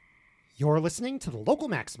You're listening to The Local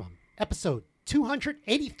Maximum, episode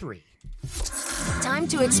 283. Time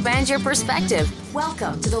to expand your perspective.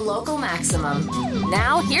 Welcome to The Local Maximum.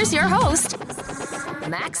 Now, here's your host,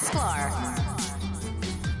 Max Sklar.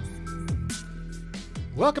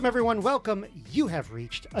 Welcome, everyone. Welcome. You have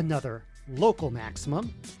reached another Local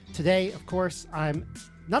Maximum. Today, of course, I'm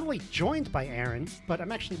not only joined by Aaron, but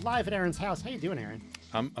I'm actually live at Aaron's house. How you doing, Aaron?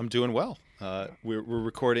 I'm doing well. We're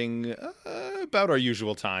recording about our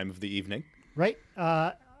usual time of the evening. Right.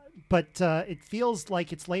 But it feels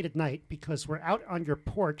like it's late at night because we're out on your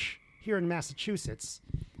porch here in Massachusetts.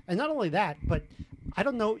 And not only that, but I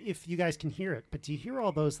don't know if you guys can hear it, but do you hear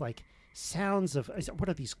all those like sounds of, what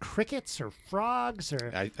are these, crickets or frogs?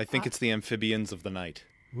 Or I think it's the amphibians of the night.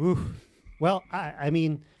 Ooh. Well, I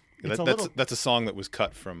mean, that's a song that was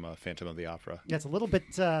cut from Phantom of the Opera. Yeah, it's a little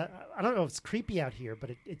bit, I don't know if it's creepy out here,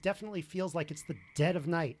 but it definitely feels like it's the dead of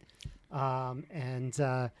night. And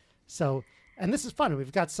this is fun.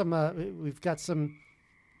 We've got some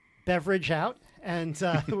beverage out, and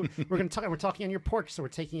we're talking on your porch. So we're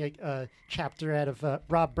taking a chapter out of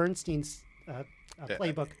Rob Bernstein's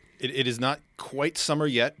playbook. It is not quite summer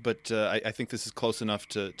yet, but I think this is close enough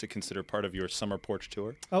to consider part of your summer porch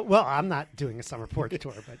tour. Oh, well, I'm not doing a summer porch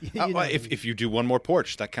tour, but if you do one more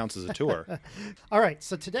porch, that counts as a tour. All right.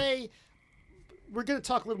 So today we're going to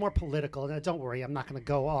talk a little more political. Now, don't worry, I'm not going to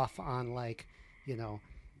go off on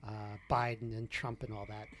Biden and Trump and all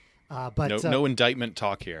that. But no indictment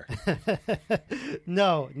talk here.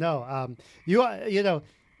 No.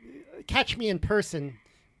 Catch me in person.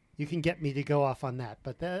 You can get me to go off on that.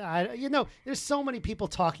 But there's so many people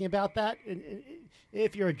talking about that. And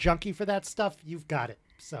if you're a junkie for that stuff, you've got it.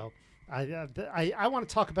 So I want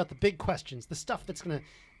to talk about the big questions, the stuff that's going to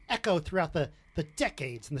echo throughout the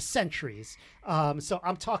decades and the centuries. So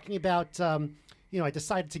I'm talking about. I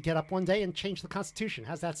decided to get up one day and change the Constitution.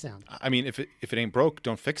 How's that sound? I mean, if it ain't broke,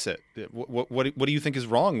 don't fix it. What do you think is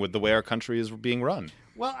wrong with the way our country is being run?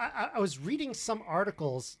 Well, I was reading some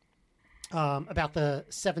articles about the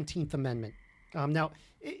 17th Amendment.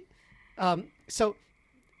 So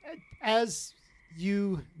as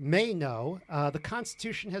you may know, the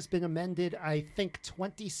Constitution has been amended, I think,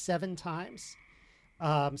 27 times.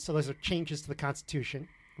 So those are changes to the Constitution,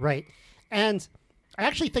 right? And I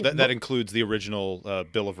actually think that includes the original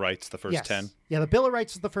Bill of Rights, the first 10. Yeah, the Bill of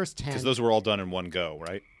Rights is the first 10. Because those were all done in one go,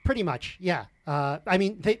 right? Pretty much, yeah. I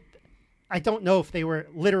mean, I don't know if they were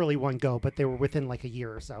literally one go, but they were within like a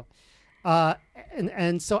year or so.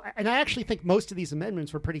 And I actually think most of these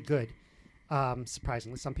amendments were pretty good.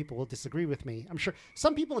 Surprisingly, some people will disagree with me. I'm sure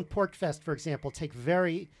some people in PorcFest, for example, take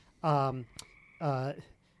very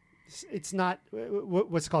it's not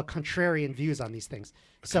what's called contrarian views on these things.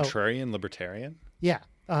 Contrarian, libertarian? Yeah,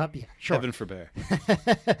 sure. Heaven forbid.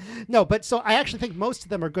 No, but so I actually think most of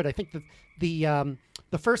them are good. I think the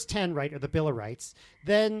first 10, right, are the Bill of Rights.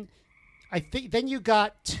 Then you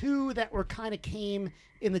got two that were kind of came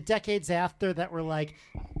in the decades after that were like,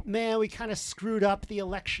 man, we kind of screwed up the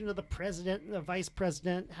election of the president and the vice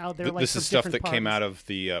president. How they're like this is stuff that came out of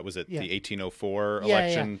the the 1804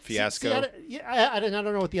 election fiasco. I don't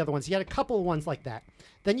know what the other ones. You had a couple of ones like that.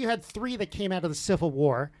 Then you had three that came out of the Civil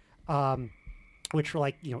War, which were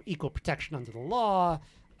like equal protection under the law.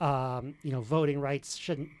 Voting rights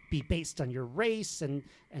shouldn't be based on your race and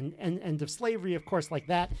end of slavery, of course, like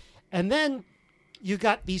that. And then you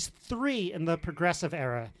got these three in the progressive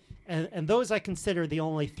era, and those I consider the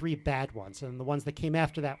only three bad ones. And the ones that came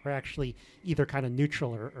after that were actually either kind of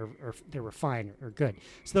neutral or they were fine or good.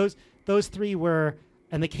 So those three were,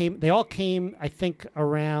 and they all came, I think,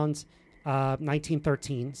 around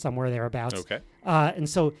 1913, somewhere thereabouts. Okay. And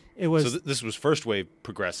so it was. So this was first wave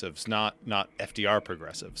progressives, not FDR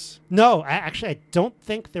progressives. No, I don't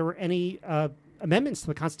think there were any amendments to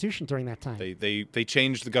the Constitution during that time. They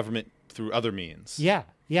changed the government through other means. Yeah.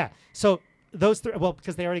 So those three,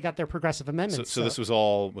 because they already got their progressive amendments. So this was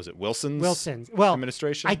all, was it Wilson's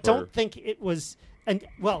administration? I don't think it was, and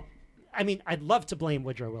I mean, I'd love to blame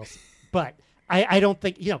Woodrow Wilson, but I don't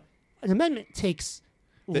think, an amendment takes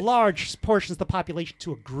large portions of the population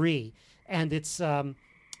to agree, and it's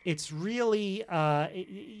really,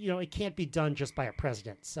 it can't be done just by a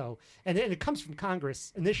president. So, and it comes from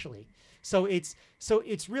Congress initially. So it's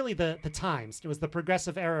really the times. It was the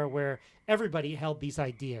progressive era where everybody held these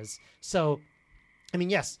ideas. So, I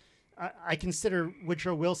mean, yes, I consider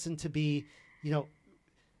Woodrow Wilson to be,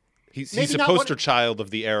 he's a poster child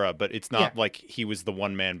of the era, but it's not like he was the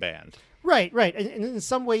one-man band. Right. And in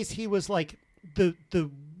some ways, he was like the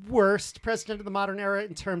worst president of the modern era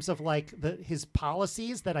in terms of like his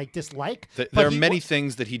policies that I dislike. There are many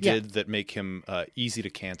things that he did that make him easy to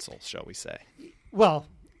cancel, shall we say? Well,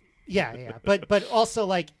 Yeah. But also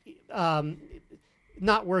like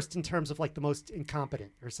not worst in terms of like the most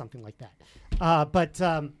incompetent or something like that.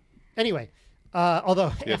 Anyway,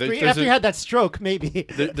 although after you had that stroke, maybe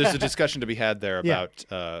there's a discussion to be had there about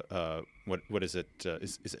what is it?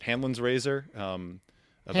 Is it Hanlon's razor?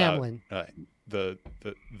 About, Hamlin.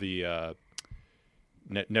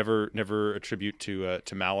 Never attribute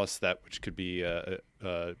to malice that which could be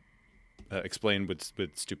explained with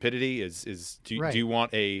stupidity. Do you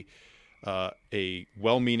want a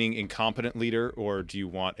well-meaning incompetent leader, or do you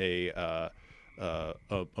want a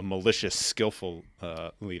malicious skillful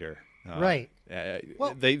leader? Right.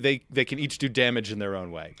 Well, they can each do damage in their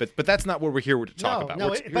own way, but that's not what we're here to talk about.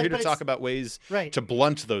 We're here to talk about ways to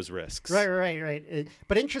blunt those risks. Right.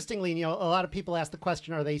 But interestingly, a lot of people ask the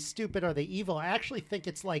question: are they stupid? Are they evil? I actually think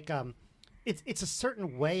it's like it's a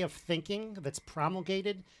certain way of thinking that's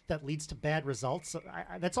promulgated that leads to bad results. So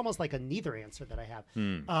that's almost like a neither answer that I have.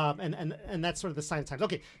 And that's sort of the sign of times.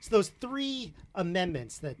 Okay, so those three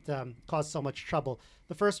amendments that caused so much trouble.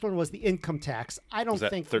 The first one was the income tax. I don't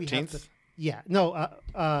think 13th? Yeah, no.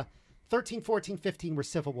 13, 14, 15 were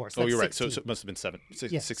civil wars. So you're right. 16. So it must have been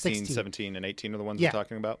 16, 16, 17, and 18 are the ones we're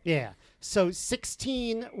talking about? Yeah. So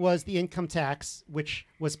 16 was the income tax, which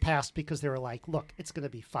was passed because they were like, look, it's going to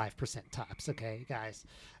be 5% tops, okay, guys?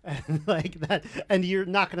 And like that, and you're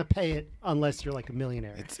not going to pay it unless you're like a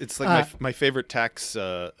millionaire. It's like my favorite tax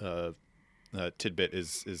tidbit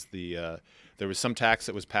is there was some tax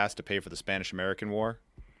that was passed to pay for the Spanish-American War.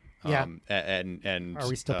 Yeah. And are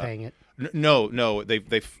we still paying it? No.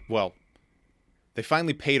 They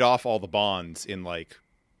finally paid off all the bonds in like,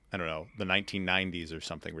 I don't know, the 1990s or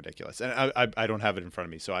something ridiculous. And I don't have it in front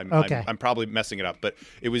of me, so I'm probably messing it up. But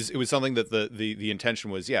it was something that the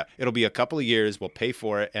intention was, it'll be a couple of years, we'll pay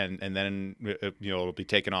for it, and then it'll be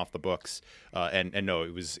taken off the books. And no,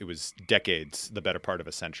 it was decades, the better part of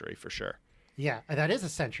a century for sure. Yeah, that is a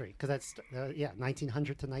century because that's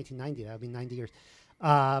 1900 to 1990. That would be 90 years.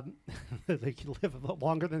 They can live a lot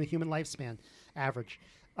longer than the human lifespan average.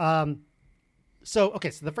 So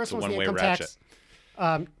the first one's the income tax.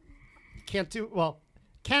 Can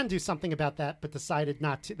do something about that, but decided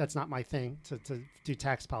not to. That's not my thing to do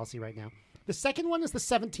tax policy right now. The second one is the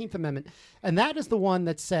 17th Amendment, and that is the one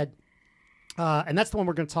that said, and that's the one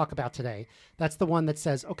we're going to talk about today. That's the one that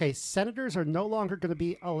says, okay, senators are no longer going to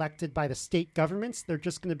be elected by the state governments. They're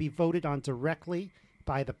just going to be voted on directly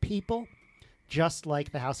by the people, just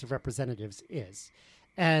like the House of Representatives is.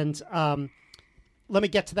 And let me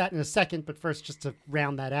get to that in a second, but first, just to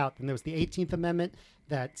round that out, then there was the 18th Amendment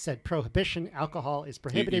that said prohibition, alcohol is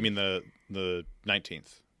prohibited. You mean the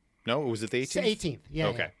 19th? No, was it the 18th? It's the 18th, yeah.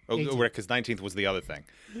 Okay. Yeah, because 19th was the other thing.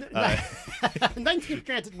 19th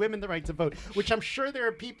granted women the right to vote, which I'm sure there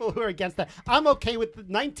are people who are against that. I'm okay with the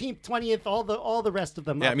 19th, 20th, all the rest of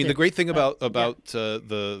them. Yeah, I mean, the great thing about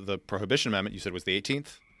the Prohibition Amendment, you said was the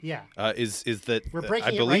 18th? Yeah. Is that we're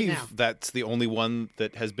breaking I believe it right now. That's the only one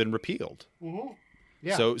that has been repealed. Mm-hmm.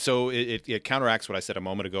 Yeah. So it counteracts what I said a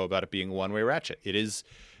moment ago about it being a one-way ratchet. It is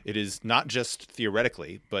not just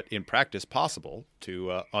theoretically, but in practice possible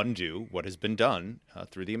to undo what has been done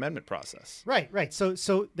through the amendment process. Right. So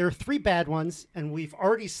there are three bad ones, and we've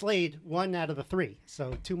already slayed one out of the three.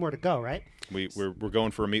 So two more to go, right? We're going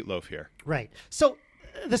for a meatloaf here. Right. So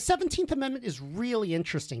the 17th Amendment is really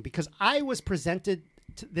interesting because I was presented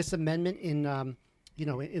to this amendment in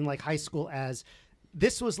like high school as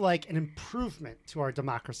this was like an improvement to our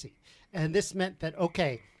democracy. And this meant that,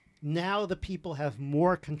 okay, now the people have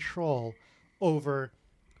more control over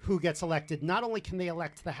who gets elected. Not only can they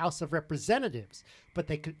elect the House of Representatives, but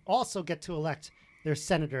they could also get to elect their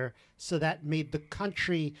senator. So that made the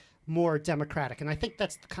country more democratic. And I think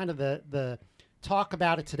that's kind of the talk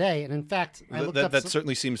about it today. And in fact, I looked up that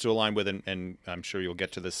certainly seems to align with, and I'm sure you'll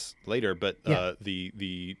get to this later, but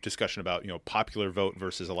the discussion about popular vote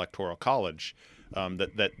versus electoral college,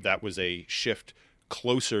 that was a shift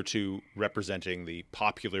closer to representing the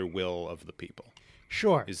popular will of the people.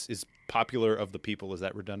 Sure. Is popular of the people, is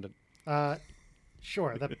that redundant?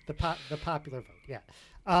 Sure. The popular vote. Yeah.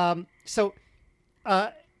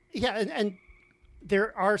 And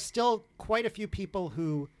there are still quite a few people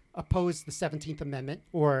who oppose the 17th Amendment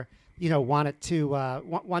or want it to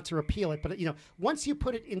want to repeal it. But once you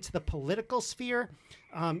put it into the political sphere,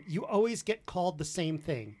 you always get called the same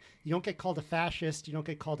thing. You don't get called a fascist. You don't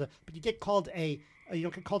get called but you get called you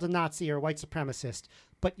don't get called a Nazi or a white supremacist,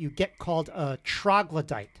 but you get called a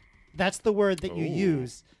troglodyte. That's the word that you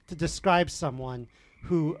use to describe someone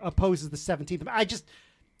who opposes the 17th. I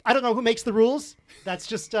don't know who makes the rules. That's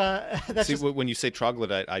just when you say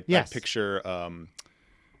troglodyte, I picture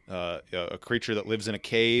a creature that lives in a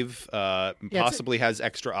cave, possibly has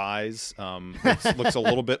extra eyes. Looks a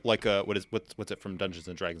little bit like what's it from Dungeons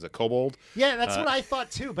and Dragons? A kobold. Yeah, that's what I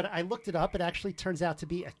thought too. But I looked it up. It actually turns out to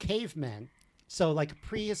be a caveman. So like a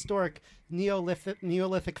prehistoric Neolithic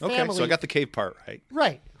family. Okay, so I got the cave part right.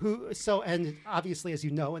 Right. And obviously, as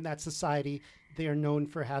you know, in that society, they are known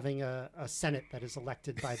for having a Senate that is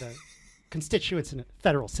elected by the constituents in a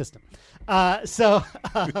federal system. But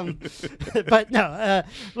no,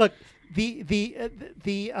 look,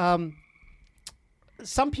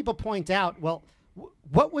 some people point out, well,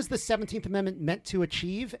 what was the 17th Amendment meant to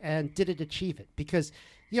achieve, and did it achieve it? Because,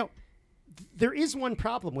 there is one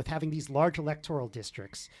problem with having these large electoral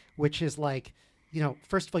districts, which is like,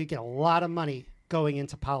 first of all, you get a lot of money going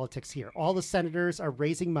into politics here. All the senators are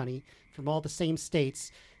raising money from all the same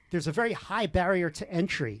states. There's a very high barrier to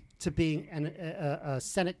entry to being a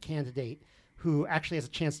Senate candidate who actually has a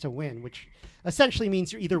chance to win, which essentially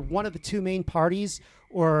means you're either one of the two main parties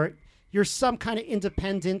or you're some kind of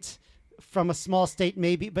independent from a small state,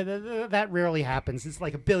 maybe, but that rarely happens. It's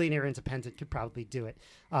like a billionaire independent could probably do it,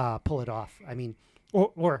 pull it off. I mean,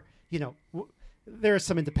 or there are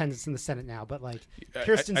some independents in the Senate now, but like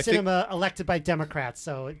Kirsten Sinema elected by Democrats,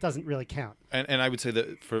 so it doesn't really count. And I would say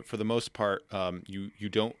that for the most part, you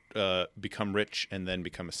don't become rich and then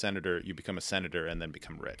become a senator. You become a senator and then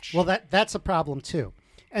become rich. Well, that's a problem too.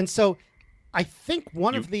 And so I think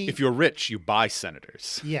if you're rich, you buy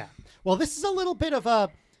senators. Yeah. Well, this is a little bit of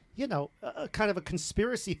a kind of a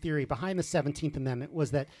conspiracy theory behind the 17th Amendment,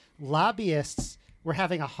 was that lobbyists were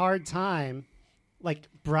having a hard time like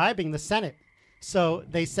bribing the Senate. So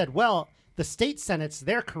they said, well, the state senates,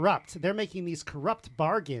 they're corrupt. They're making these corrupt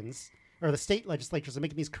bargains, or the state legislatures are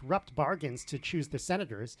making these corrupt bargains to choose their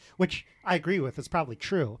senators, which I agree with is probably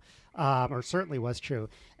true, or certainly was true.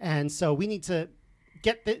 And so we need to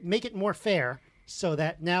make it more fair so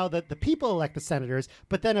that now that the people elect the senators,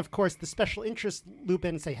 but then, of course, the special interests loop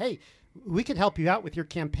in and say, hey, we could help you out with your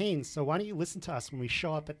campaigns, so why don't you listen to us when we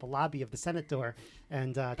show up at the lobby of the Senate door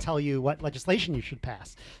and tell you what legislation you should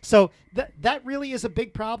pass. So that really is a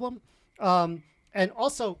big problem. And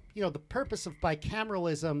also, the purpose of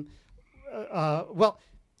bicameralism, well,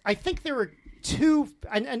 I think there are two,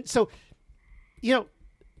 and so,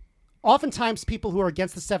 oftentimes people who are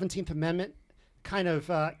against the 17th Amendment kind of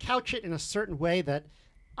couch it in a certain way that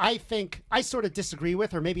I think I sort of disagree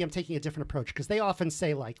with, or maybe I'm taking a different approach, because they often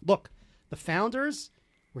say, like, look, the founders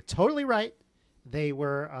were totally right. They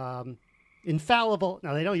were infallible.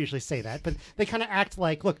 Now, they don't usually say that, but they kind of act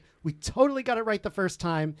like, look, we totally got it right the first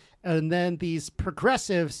time, and then these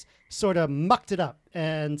progressives sort of mucked it up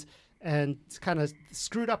and kind of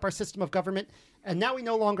screwed up our system of government, and now we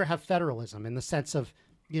no longer have federalism in the sense of,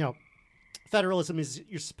 federalism is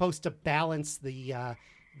you're supposed to balance the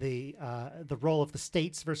role of the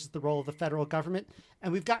states versus the role of the federal government,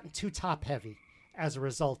 and we've gotten too top heavy as a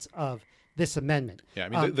result of this amendment. Yeah, I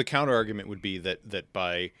mean, the counter argument would be that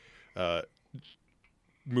by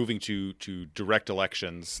moving to direct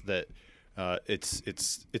elections, that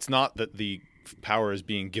it's not that the power is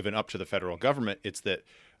being given up to the federal government; it's that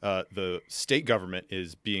the state government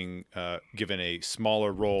is being given a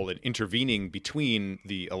smaller role in intervening between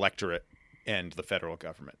the electorate and the federal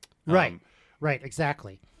government. Right,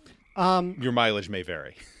 exactly. Your mileage may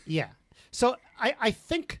vary. Yeah. So I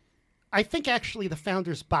think actually the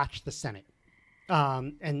founders botched the Senate,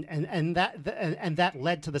 and that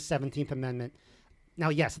led to the 17th Amendment. Now,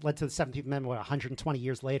 yes, it led to the 17th Amendment 120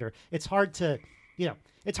 years later. It's hard to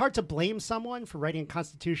blame someone for writing a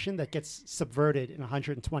constitution that gets subverted in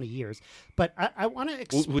 120 years. But I want to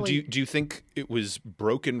explain. Do you think it was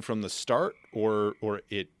broken from the start, or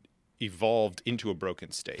it evolved into a broken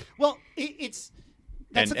state? Well, that's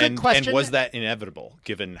a good question. And was that inevitable,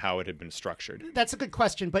 given how it had been structured? That's a good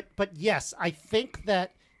question. But yes, I think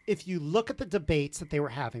that if you look at the debates that they were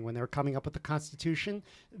having when they were coming up with the Constitution,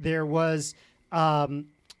 there was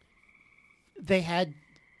they had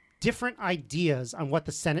different ideas on what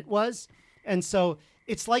the Senate was. And so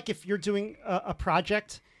it's like if you're doing a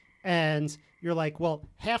project and you're like, well,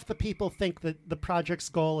 half the people think that the project's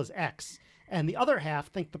goal is X and the other half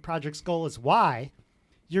think the project's goal is Y,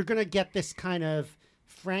 you're going to get this kind of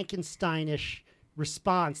Frankensteinish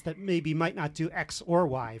response that maybe might not do X or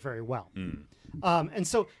Y very well. And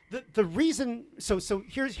so the reason, so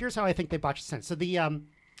here's how I think they botched the Senate. So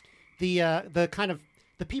the kind of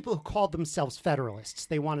the people who called themselves Federalists,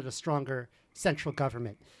 they wanted a stronger central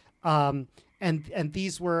government. And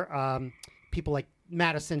these were people like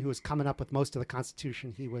Madison, who was coming up with most of the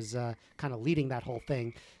Constitution. He was kind of leading that whole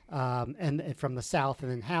thing, and from the South,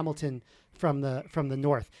 and then Hamilton from the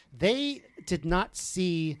North. They did not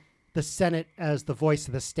see the Senate as the voice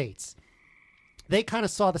of the states. They kind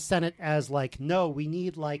of saw the Senate as like, no, we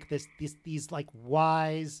need like these like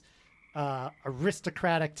wise,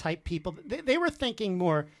 aristocratic type people. They were thinking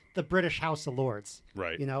more the British House of Lords,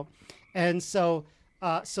 right? And so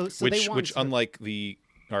which unlike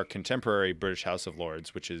our contemporary British House of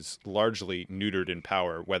Lords, which is largely neutered in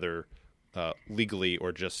power, whether legally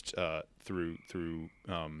or just through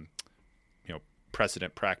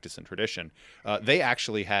precedent, practice, and tradition, they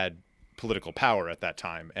actually had political power at that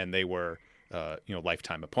time, and they were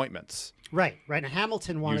lifetime appointments. Right. And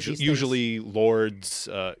Hamilton wanted these usually things. Lords.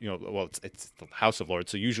 It's the House of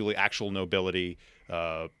Lords, so usually actual nobility,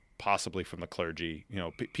 possibly from the clergy.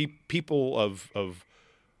 People of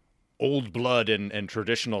old blood and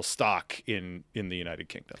traditional stock in the United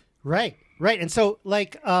Kingdom. Right. And so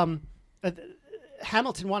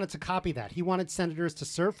Hamilton wanted to copy that. He wanted senators to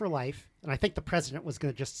serve for life, and I think the president was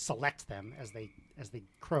going to just select them as they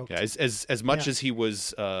croaked. Yeah, as much as he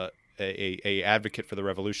was a advocate for the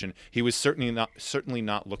revolution, he was certainly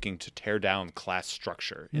not looking to tear down class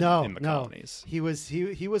structure in the colonies. He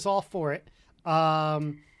was all for it.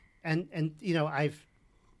 And I've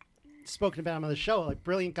spoken about him on the show, like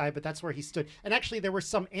brilliant guy, but that's where he stood. And actually there were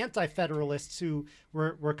some anti-federalists who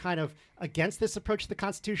were kind of against this approach to the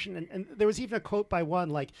Constitution. And there was even a quote by one,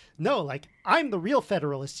 like, no, like, I'm the real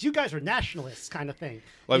Federalist. You guys are nationalists kind of thing.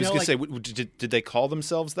 Well, I was going to say, did they call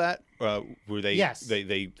themselves that? Were they, yes.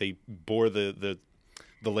 They bore the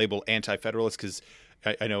label anti-federalist? Because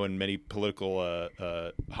I know in many political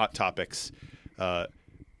hot topics,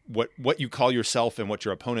 what you call yourself and what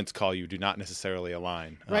your opponents call you do not necessarily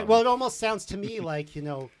align. Right. Well, it almost sounds to me like,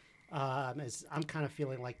 as I'm kind of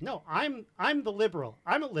feeling like, no, I'm the liberal.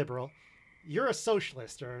 I'm a liberal. You're a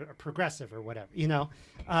socialist or a progressive or whatever,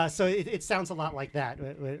 So it sounds a lot like that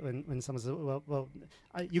when someone says, well,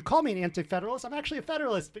 you call me an anti-federalist. I'm actually a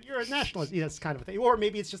federalist, but you're a nationalist. It's kind of a thing. Or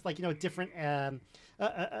maybe it's just like, a different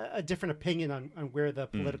a different opinion on where the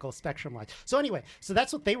political spectrum lies. So anyway, so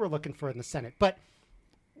that's what they were looking for in the Senate. But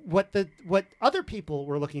what other people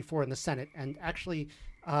were looking for in the Senate, and actually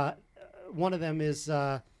one of them is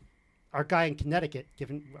our guy in Connecticut,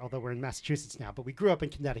 although we're in Massachusetts now, but we grew up in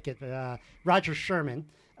Connecticut, Roger Sherman.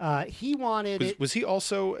 He wanted Was he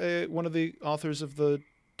also one of the authors of the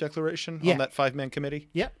Declaration on that 5-man committee?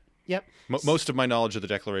 Yep. Most of my knowledge of the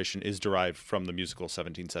Declaration is derived from the musical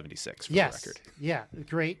 1776, for the record. Yeah,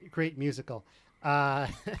 great musical.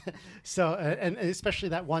 So and especially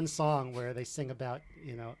that one song where they sing about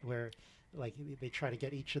where like they try to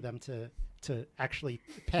get each of them to actually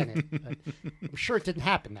pen it. I'm sure it didn't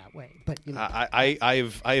happen that way, but I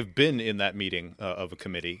have been in that meeting of a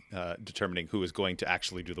committee determining who is going to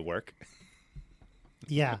actually do the work.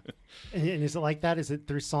 Yeah, and is it like that? Is it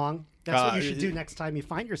through song? That's what you should do next time you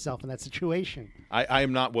find yourself in that situation. I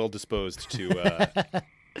am not well disposed to.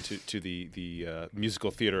 To the musical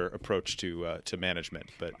theater approach to management,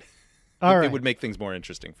 but it would make things more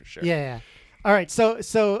interesting for sure. Yeah. All right. So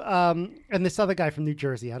and this other guy from New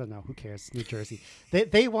Jersey, I don't know, who cares? New Jersey.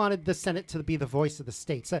 They wanted the Senate to be the voice of the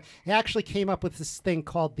states. So they actually came up with this thing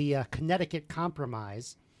called the Connecticut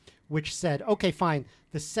Compromise, which said, okay, fine,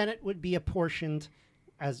 the Senate would be apportioned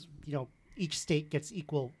as each state gets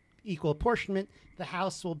equal apportionment. The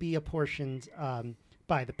House will be apportioned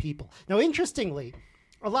by the people. Now, interestingly,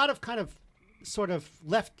 a lot of kind of sort of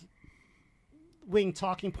left-wing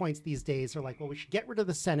talking points these days are like, well, we should get rid of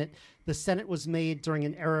the Senate. The Senate was made during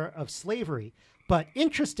an era of slavery. But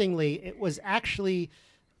interestingly, it was actually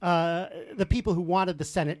the people who wanted the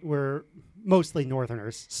Senate were mostly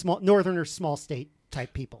Northerners, small state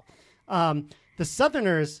type people. The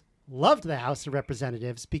Southerners loved the House of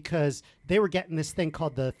Representatives because they were getting this thing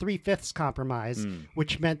called the 3/5 Compromise,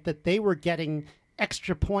 which meant that they were getting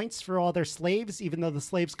extra points for all their slaves, even though the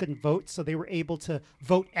slaves couldn't vote. So they were able to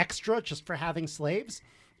vote extra just for having slaves.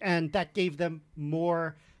 And that gave them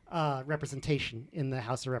more representation in the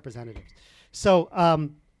House of Representatives. So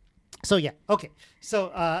yeah. Okay.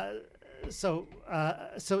 So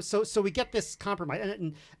we get this compromise.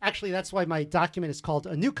 And actually, that's why my document is called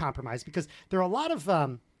A New Compromise, because there are a lot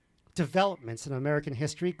of developments in American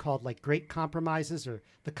history called like great compromises or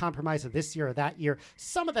the compromise of this year or that year.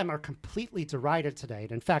 Some of them are completely derided today.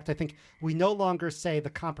 And in fact, I think we no longer say the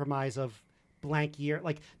compromise of blank year.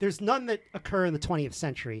 Like there's none that occur in the 20th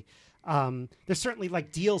century. There's certainly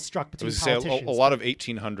like deals struck between politicians. A lot of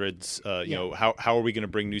 1800s, how are we going to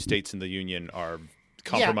bring new states in the Union are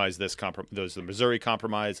compromise this, those the Missouri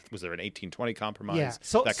Compromise. Was there an 1820 compromise?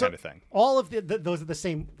 Yeah. That kind of thing. All of those are the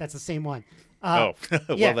same. That's the same one. Well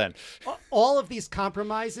then. All of these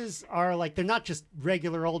compromises are like, they're not just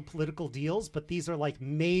regular old political deals, but these are like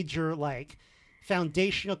major, like,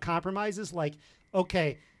 foundational compromises like,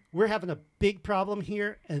 okay, we're having a big problem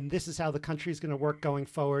here, and this is how the country is going to work going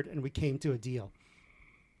forward, and we came to a deal.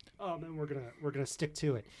 And we're gonna stick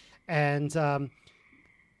to it. And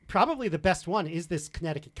probably the best one is this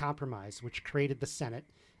Connecticut Compromise, which created the Senate.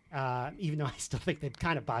 Even though I still think they've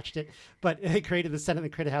kind of botched it, but it created the Senate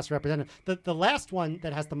and created House of Representatives. The last one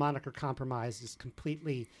that has the moniker compromise is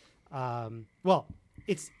completely,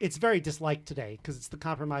 it's very disliked today because it's the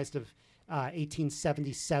compromise of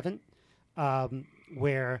 1877,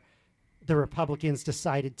 where the Republicans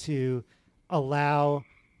decided to allow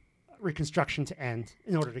Reconstruction to end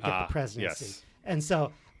in order to get the presidency. Yes. And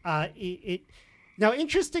so now,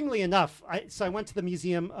 interestingly enough, I went to the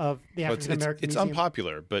Museum of the African American Museum. It's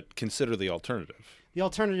unpopular, but consider the alternative. The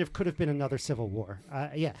alternative could have been another civil war.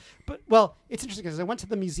 But it's interesting because I went to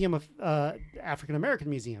the Museum of African American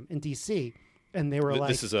Museum in D.C. and they were like,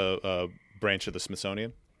 "This is a branch of the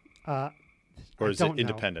Smithsonian, or is it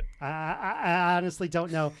independent?" I honestly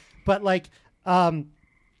don't know, but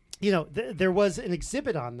there was an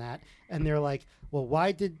exhibit on that, and they're like, well,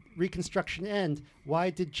 why did Reconstruction end? Why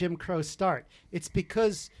did Jim Crow start? It's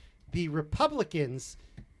because the Republicans,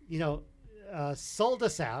 sold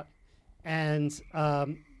us out and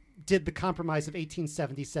did the Compromise of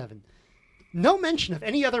 1877. No mention of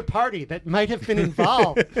any other party that might have been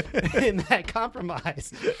involved in that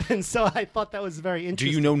compromise. And so I thought that was very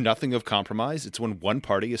interesting. Do you know nothing of compromise? It's when one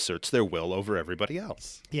party asserts their will over everybody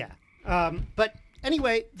else. Yeah. But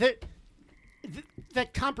anyway,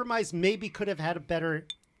 that compromise maybe could have had a better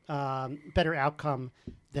outcome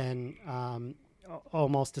than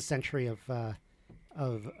almost a century of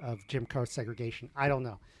Jim Crow segregation. I don't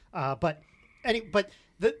know, but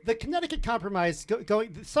the Connecticut Compromise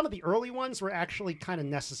some of the early ones were actually kind of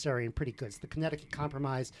necessary and pretty good. So the Connecticut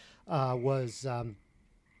Compromise was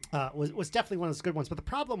definitely one of those good ones. But the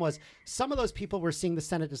problem was some of those people were seeing the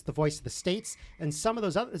Senate as the voice of the states, and some of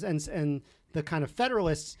those others and the kind of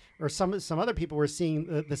Federalists or some other people were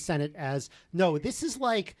seeing the Senate as, no, this is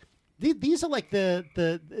like these are like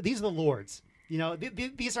these are the lords.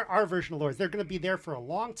 These are our version of lords. They're going to be there for a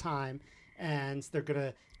long time, and they're going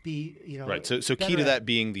to be, right. So key to that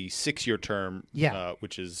being the 6-year term, yeah.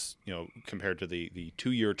 Which is, compared to the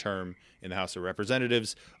 2-year term in the House of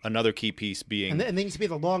Representatives. Another key piece being, and they need to be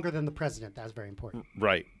the longer than the president. That's very important,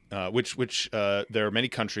 right? Which there are many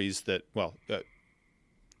countries that,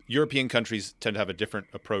 European countries tend to have a different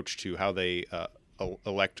approach to how they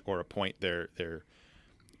elect or appoint their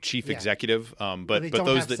chief executive. But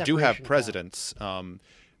those that do have presidents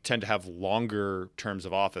tend to have longer terms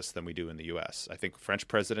of office than we do in the U.S. I think French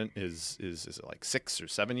president is it like 6 or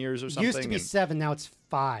 7 years or something? It used to be 7, now it's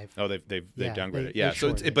 5. Oh, they've downgraded it. Yeah,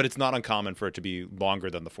 but it's not uncommon for it to be longer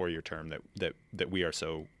than the 4-year term that we are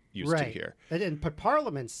so used to here. But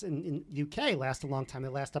parliaments in UK last a long time. They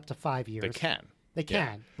last up to 5 years. They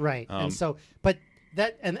can, right? And so, but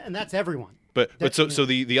that and that's everyone. So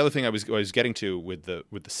the other thing I was getting to with the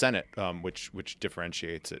Senate, which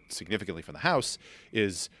differentiates it significantly from the House,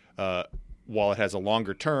 is while it has a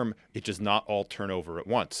longer term, it does not all turn over at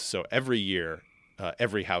once. So every year,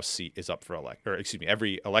 every House seat is up for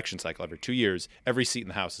every election cycle, every 2 years, every seat in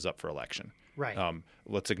the House is up for election. Right.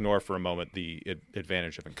 Let's ignore for a moment the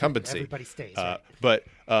advantage of incumbency. Everybody stays. Right? But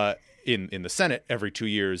in the Senate, every 2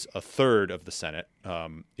 years, a third of the Senate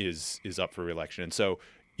is up for re-election, and so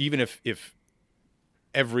even if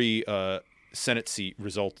every Senate seat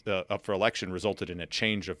up for election resulted in a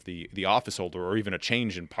change of the office holder or even a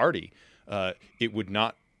change in party, it would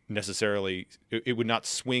not necessarily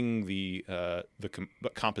swing the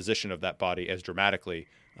composition of that body as dramatically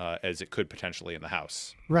as it could potentially in the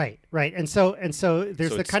House. Right. And so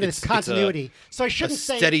there's the kind of this continuity. So I shouldn't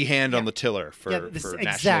say steady hand on the tiller for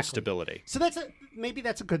national stability. So maybe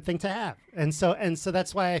that's a good thing to have. And so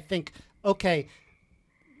that's why I think, okay,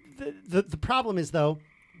 the problem is, though,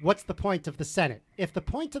 what's the point of the Senate? If the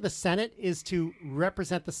point of the Senate is to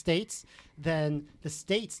represent the states, then the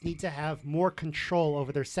states need to have more control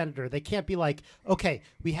over their senator. They can't be like, okay,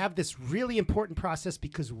 we have this really important process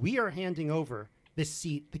because we are handing over this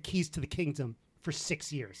seat, the keys to the kingdom, for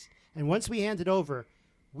 6 years. And once we hand it over,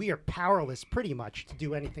 we are powerless pretty much to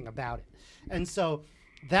do anything about it. And so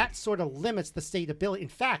that sort of limits the state ability. In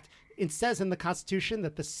fact, it says in the Constitution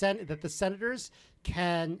that the senators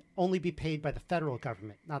can only be paid by the federal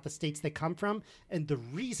government, not the states they come from. And the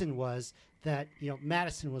reason was that,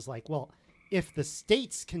 Madison was like, well, if the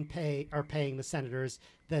states are paying the senators,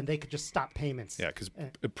 then they could just stop payments. Yeah, because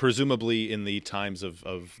presumably in the times of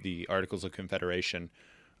the Articles of Confederation,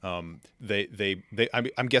 I'm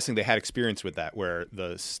guessing they had experience with that, where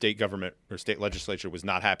the state government or state legislature was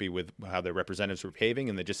not happy with how their representatives were behaving,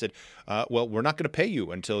 and they just said, "Well, we're not going to pay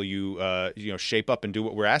you until you shape up and do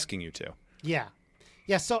what we're asking you to." Yeah.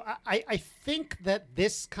 So I think that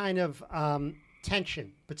this kind of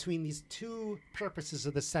tension between these two purposes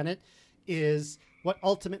of the Senate is what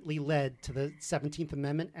ultimately led to the 17th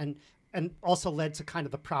Amendment and also led to kind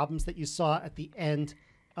of the problems that you saw at the end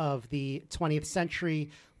of the 20th century,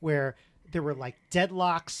 where there were like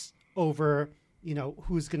deadlocks over,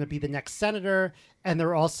 who's going to be the next senator. And there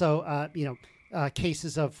were also,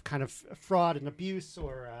 cases of kind of fraud and abuse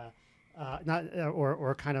or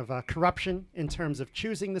kind of corruption in terms of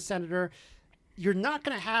choosing the senator. You're not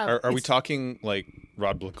going to have. Are we talking like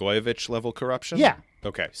Rod Blagojevich level corruption? Yeah.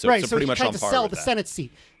 Okay. So he's pretty much trying on to par sell with the that. Senate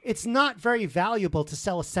seat. It's not very valuable to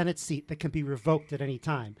sell a Senate seat that can be revoked at any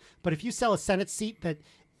time. But if you sell a Senate seat that,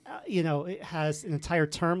 it has an entire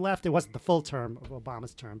term left, it wasn't the full term of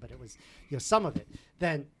Obama's term, but it was, some of it,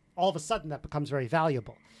 then all of a sudden that becomes very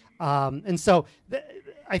valuable. And so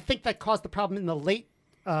I think that caused the problem in the late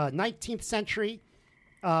 19th century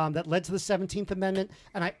that led to the 17th Amendment.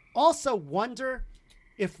 And I also wonder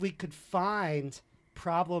if we could find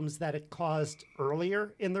problems that it caused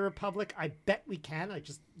earlier in the Republic. I bet we can. I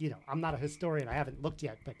just, I'm not a historian. I haven't looked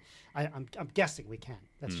yet, but I'm guessing we can.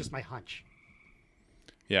 That's just my hunch.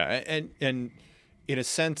 Yeah, and in a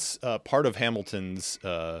sense, part of Hamilton's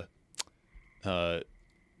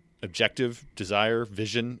objective, desire,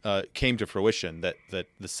 vision came to fruition. That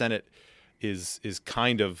the Senate is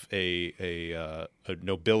kind of a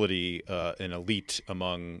nobility, an elite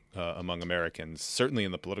among Americans, certainly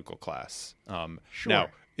in the political class. Sure. Now,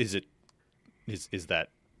 is that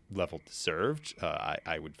level deserved?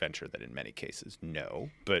 I would venture that in many cases, no.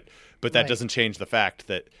 But that Right. doesn't change the fact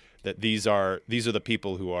that these are the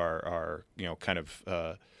people who are kind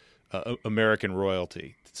of American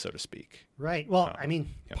royalty, so to speak. Right. Well,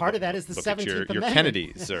 part of that is the Look 17th at your Amendment.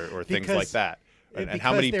 Kennedys or things like that. And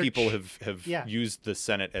how many people have used the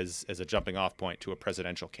Senate as a jumping off point to a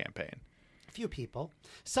presidential campaign? A few people.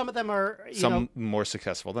 Some of them are, Some more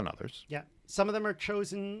successful than others. Yeah. Some of them are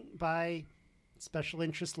chosen by special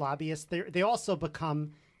interest lobbyists. They also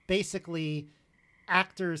become basically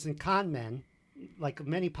actors and con men, like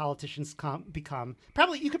many politicians become.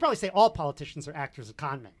 You could probably say all politicians are actors and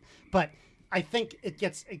con men, but I think it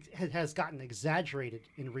has gotten exaggerated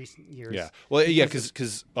in recent years. Yeah. Well, yeah,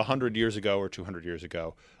 because 100 years ago or 200 years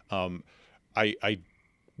ago, I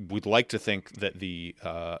would like to think that the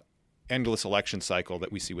endless election cycle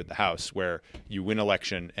that we see with the House, where you win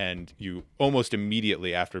election and you almost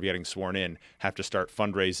immediately after getting sworn in have to start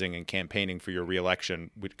fundraising and campaigning for your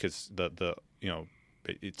reelection, because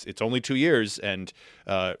it's only 2 years and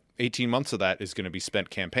 18 months of that is going to be spent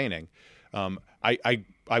campaigning. I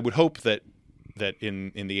would hope that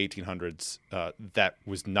in the 1800s that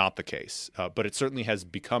was not the case, but it certainly has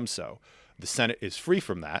become so. The Senate is free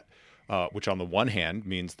from that, which on the one hand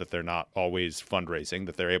means that they're not always fundraising,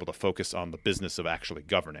 that they're able to focus on the business of actually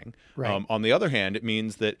governing. Right. On the other hand, it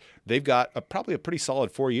means that they've got probably a pretty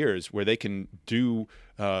solid 4 years where they can do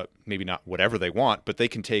maybe not whatever they want, but they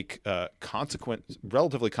can take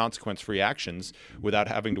relatively consequence-free actions without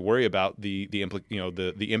having to worry about the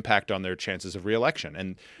impact on their chances of reelection.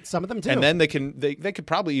 And some of them do. And then they could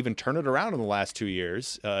probably even turn it around in the last 2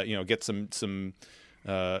 years. Get some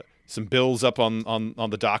bills up on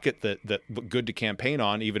the docket that look good to campaign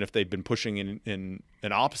on, even if they'd been pushing in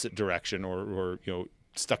an opposite direction or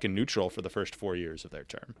stuck in neutral for the first 4 years of their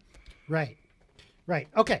term. Right.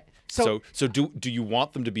 Okay. So do you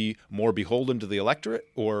want them to be more beholden to the electorate,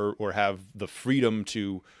 or have the freedom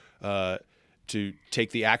to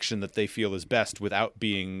take the action that they feel is best without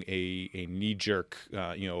being a knee-jerk,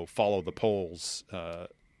 follow the polls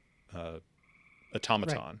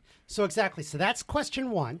automaton? Right. So exactly. So that's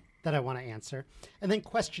question one that I want to answer. And then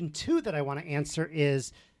question two that I want to answer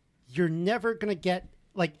is, you're never going to get,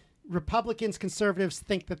 like, Republicans, conservatives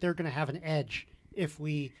think that they're going to have an edge if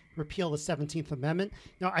we repeal the 17th Amendment.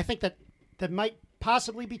 Now, I think that might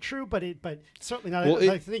possibly be true, but certainly not.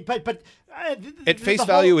 Well, at face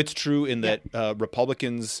value, it's true in that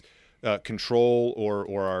Republicans control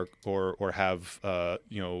or have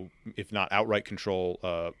if not outright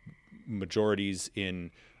control majorities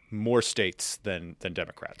in more states than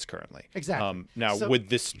Democrats currently. Exactly. Now, would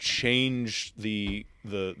this change the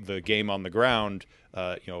game on the ground?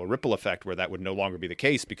 A ripple effect where that would no longer be the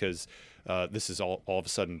case, because this has all of a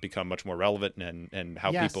sudden become much more relevant, and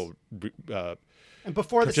how people and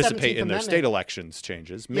before participate the 17th in their Amendment, state elections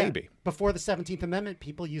changes. Maybe before the 17th Amendment,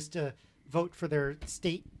 people used to vote for their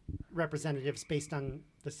state representatives based on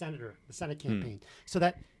the Senate campaign. So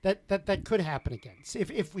that could happen again. So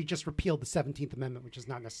if we just repealed the 17th Amendment, which is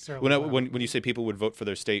not necessarily. When you say people would vote for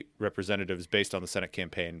their state representatives based on the Senate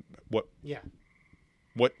campaign, what? Yeah.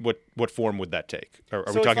 What form would that take? Are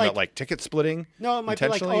we talking about like ticket splitting? No, it might be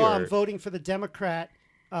like, I'm voting for the Democrat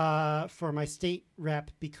for my state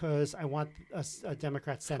rep because I want a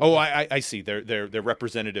Democrat senator. Oh, I see. They're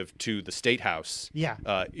representative to the state house.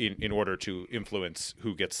 Yeah. In order to influence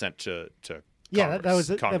who gets sent to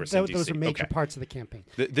Congress. Those are major parts of the campaign.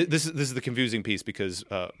 This is the confusing piece because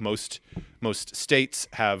most states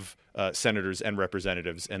have senators and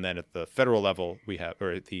representatives, and then at the federal level we have,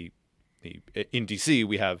 or in D.C.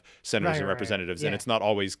 we have senators and representatives, and it's not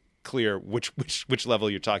always clear which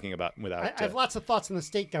level you're talking about. Without I have lots of thoughts on the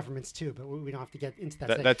state governments too, but we don't have to get into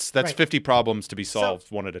that. That's 50 problems to be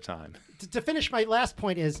solved one at a time. To finish, my last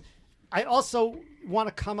point is, I also want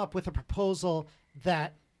to come up with a proposal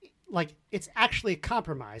that, like, it's actually a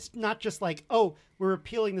compromise, not just like, oh, we're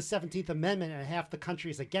repealing the 17th Amendment and half the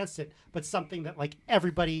country is against it, but something that like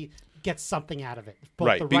everybody gets something out of it,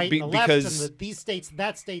 both the right and the left, and these states,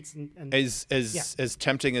 that states, and as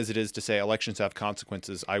tempting as it is to say elections have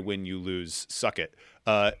consequences, I win, you lose, suck it.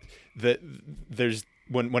 There's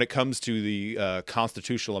when it comes to the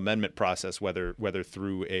constitutional amendment process, whether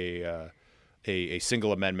through a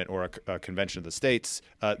single amendment or a convention of the states,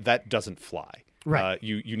 that doesn't fly. Right.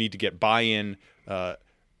 You need to get buy-in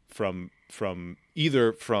from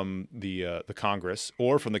either from the Congress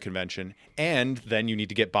or from the convention, and then you need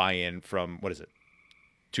to get buy-in from, what is it,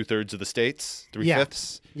 2/3 of the states,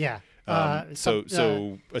 3/5? Yeah.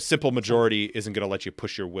 So a simple majority isn't going to let you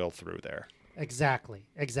push your will through there. Exactly.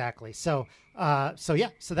 So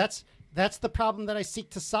that's the problem that I seek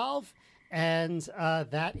to solve, and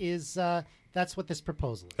that's what this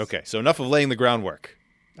proposal is. Okay. So enough of laying the groundwork.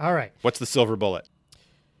 All right. What's the silver bullet?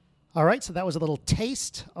 All right, so that was a little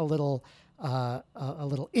taste, a little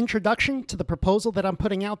introduction to the proposal that I'm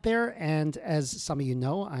putting out there. And as some of you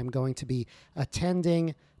know, I'm going to be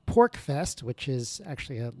attending PorcFest, which is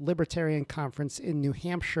actually a libertarian conference in New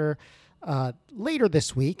Hampshire, later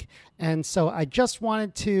this week. And so I just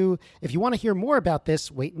wanted to, if you want to hear more about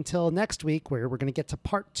this, wait until next week where we're going to get to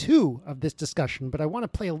part 2 of this discussion. But I want to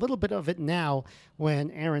play a little bit of it now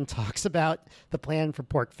when Aaron talks about the plan for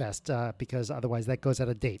PorcFest, because otherwise that goes out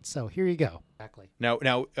of date. So here you go. Exactly. Now,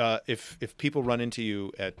 if people run into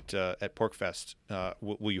you at PorcFest,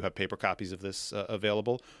 will you have paper copies of this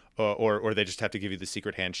available, or they just have to give you the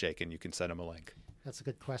secret handshake and you can send them a link? That's a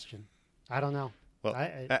good question. I don't know. Well,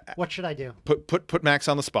 what should I do? Put Max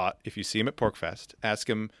on the spot. If you see him at PorcFest, ask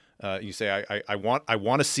him. You say, I want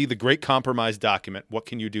to see the Great Compromise document. What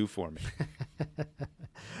can you do for me?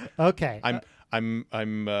 Okay.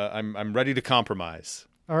 I'm ready to compromise.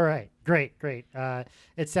 All right. Great.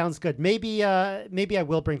 It sounds good. Maybe I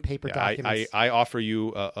will bring paper documents. I offer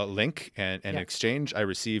you a link, and in exchange, I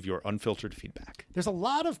receive your unfiltered feedback. There's a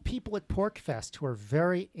lot of people at PorcFest who are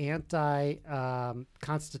very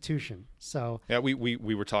anti-Constitution. So yeah, we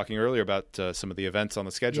were talking earlier about some of the events on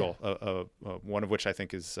the schedule. One of which I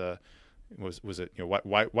think is. Was it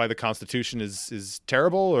why the Constitution is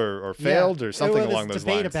terrible or failed or something along those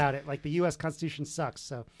lines? Debate about it, like the U.S. Constitution sucks.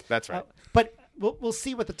 So that's right. But we'll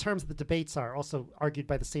see what the terms of the debates are. Also argued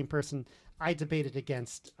by the same person I debated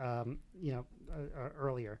against,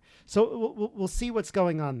 earlier. So we'll see what's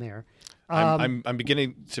going on there. I'm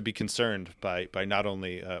beginning to be concerned by not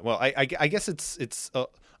only I guess it's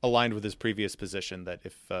aligned with his previous position that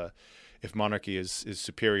if monarchy is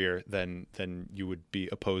superior, then you would be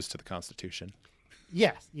opposed to the Constitution.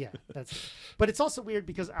 Yes, yeah, but it's also weird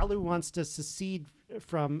because Alu wants to secede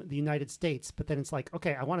from the United States, but then it's like,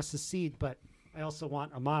 okay, I want to secede, but I also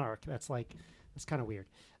want a monarch. That's kind of weird.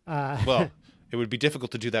 Well, it would be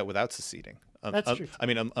difficult to do that without seceding. That's true. I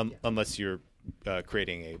mean, unless you're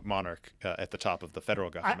creating a monarch at the top of the federal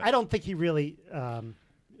government. I don't think he really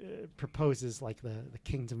proposes like the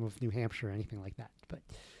Kingdom of New Hampshire or anything like that, but.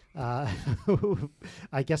 I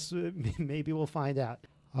guess maybe we'll find out.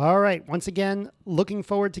 All right. Once again, looking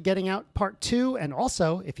forward to getting out part 2. And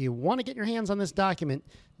also, if you want to get your hands on this document,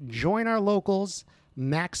 join our locals,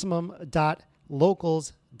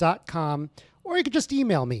 maximum.locals.com, or you could just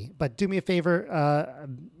email me. But do me a favor,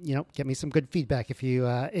 get me some good feedback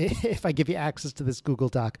if I give you access to this Google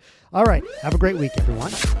Doc. All right. Have a great week,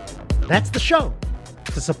 everyone. That's the show.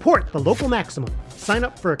 To support the Local Maximum, sign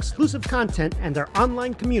up for exclusive content and our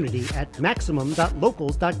online community at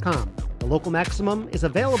maximum.locals.com. The Local Maximum is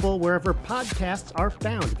available wherever podcasts are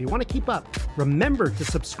found. If you want to keep up, remember to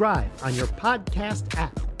subscribe on your podcast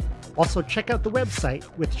app. Also, check out the website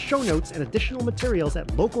with show notes and additional materials at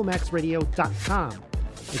localmaxradio.com.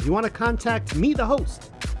 If you want to contact me, the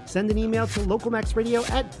host, send an email to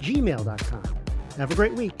localmaxradio@gmail.com. Have a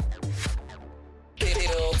great week.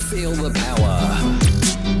 Feel the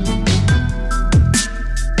power.